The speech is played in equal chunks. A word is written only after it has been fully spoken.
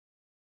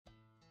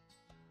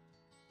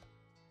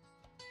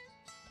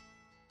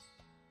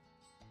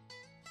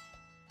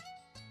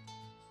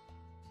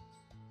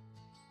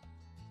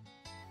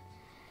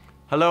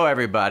Hello,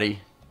 everybody.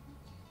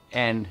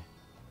 And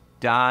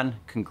Don,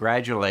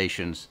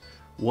 congratulations.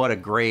 What a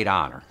great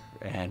honor.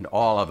 And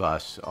all of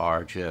us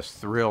are just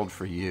thrilled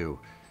for you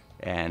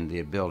and the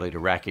ability to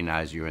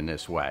recognize you in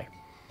this way.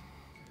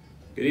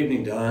 Good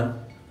evening,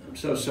 Don. I'm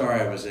so sorry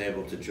I wasn't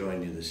able to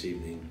join you this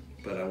evening,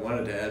 but I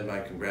wanted to add my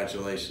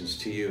congratulations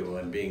to you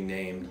on being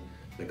named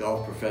the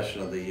Golf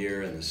Professional of the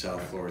Year in the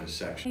South Florida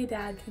section. Hey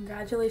Dad,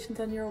 congratulations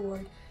on your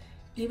award.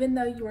 Even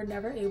though you were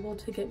never able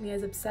to get me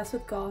as obsessed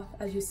with golf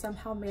as you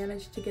somehow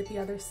managed to get the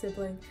other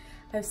sibling,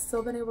 I've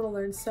still been able to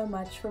learn so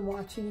much from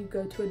watching you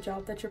go to a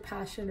job that you're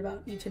passionate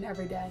about each and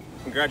every day.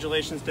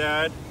 Congratulations,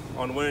 Dad,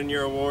 on winning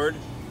your award,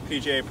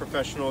 PGA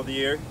Professional of the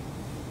Year.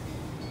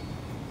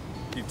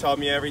 You've taught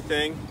me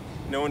everything.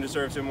 No one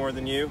deserves it more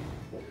than you.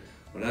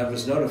 When I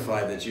was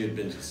notified that you had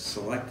been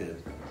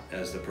selected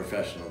as the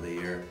Professional of the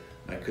Year,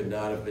 I could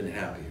not have been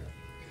happier.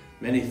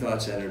 Many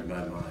thoughts entered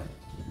my mind.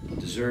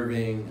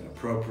 Deserving,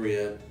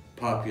 appropriate,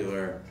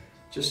 popular,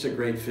 just a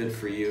great fit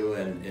for you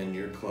and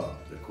your club,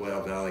 the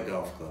Quail Valley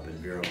Golf Club in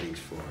Vero Beach,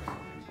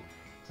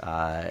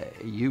 Florida.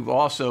 You've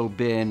also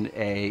been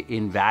an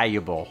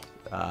invaluable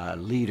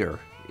leader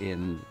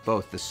in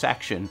both the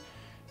section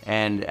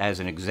and as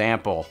an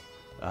example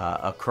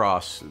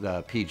across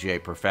the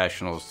PGA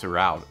professionals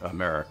throughout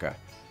America.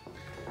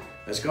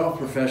 As golf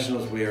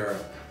professionals, we are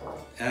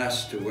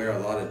asked to wear a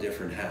lot of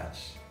different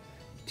hats.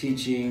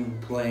 Teaching,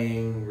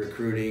 playing,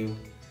 recruiting,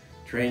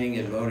 training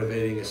and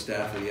motivating a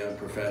staff of young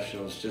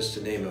professionals, just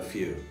to name a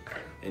few,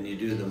 and you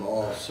do them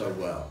all so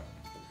well.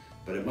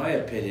 But in my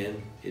opinion,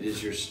 it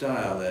is your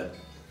style that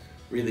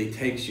really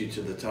takes you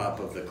to the top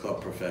of the club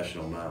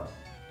professional mountain.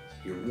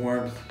 Your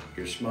warmth,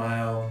 your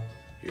smile,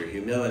 your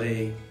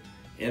humility,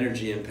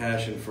 energy and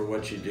passion for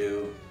what you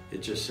do,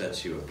 it just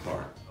sets you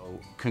apart.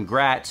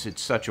 Congrats,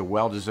 it's such a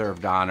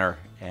well-deserved honor,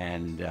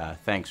 and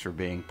thanks for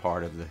being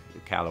part of the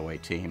Callaway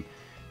team.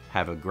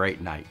 Have a great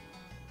night.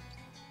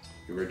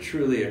 You are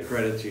truly a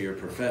credit to your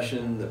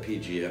profession, the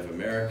PGA of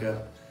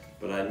America,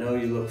 but I know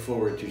you look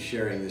forward to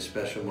sharing this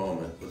special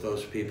moment with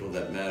those people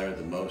that matter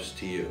the most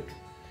to you.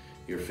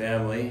 Your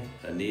family,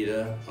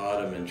 Anita,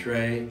 Autumn, and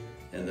Trey,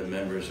 and the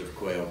members of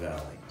Quail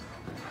Valley.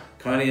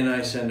 Connie and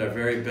I send our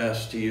very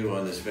best to you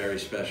on this very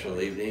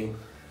special evening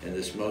and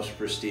this most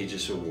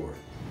prestigious award.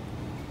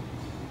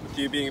 With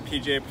you being a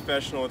PGA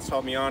professional, it's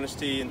taught me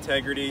honesty,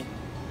 integrity,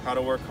 how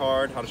to work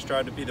hard, how to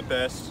strive to be the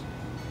best.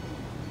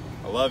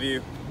 I love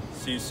you.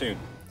 See you soon.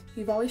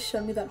 You've always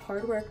shown me that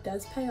hard work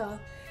does pay off,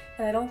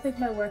 and I don't think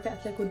my work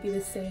ethic would be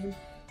the same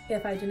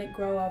if I didn't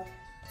grow up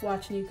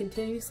watching you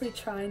continuously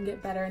try and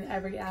get better in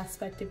every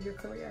aspect of your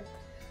career.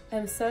 I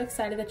am so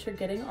excited that you're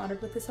getting honored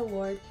with this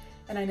award,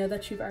 and I know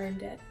that you've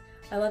earned it.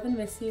 I love and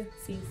miss you,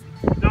 Cease.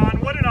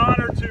 Don, what an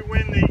honor to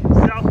win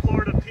the South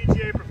Florida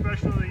PGA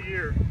Professional of the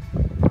Year.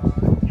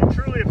 You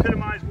truly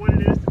epitomize